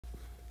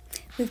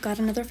We've got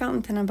another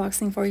fountain pen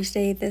unboxing for you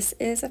today. This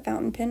is a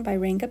fountain pen by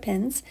Ranga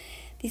pens.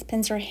 These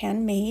pens are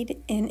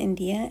handmade in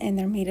India and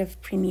they're made of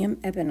premium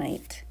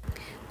ebonite.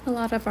 A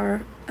lot of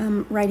our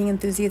writing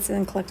enthusiasts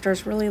and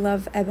collectors really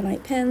love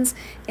ebonite pens.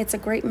 It's a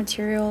great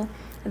material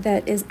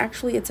that is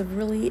actually, it's a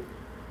really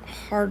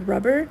hard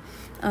rubber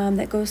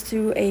that goes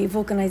through a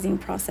vulcanizing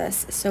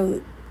process.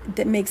 So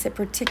that makes it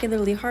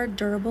particularly hard,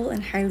 durable,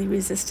 and highly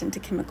resistant to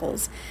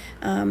chemicals.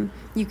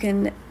 You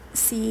can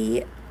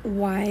see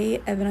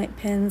why ebonite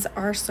pens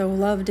are so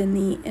loved in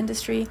the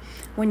industry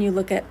when you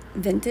look at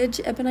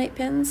vintage ebonite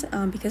pens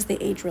because they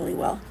age really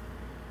well.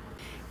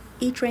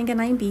 Each Ranga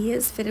 9B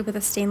is fitted with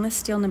a stainless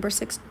steel No.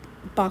 6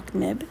 Bock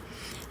nib.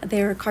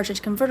 They're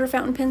cartridge converter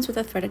fountain pens with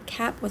a threaded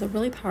cap with a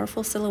really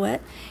powerful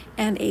silhouette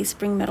and a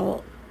spring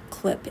metal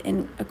clip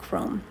in a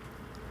chrome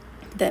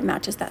that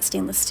matches that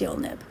stainless steel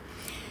nib.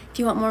 If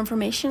you want more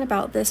information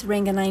about this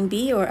Ranga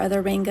 9B or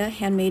other Ranga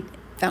handmade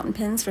fountain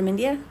pens from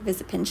India,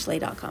 visit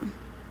pinschley.com.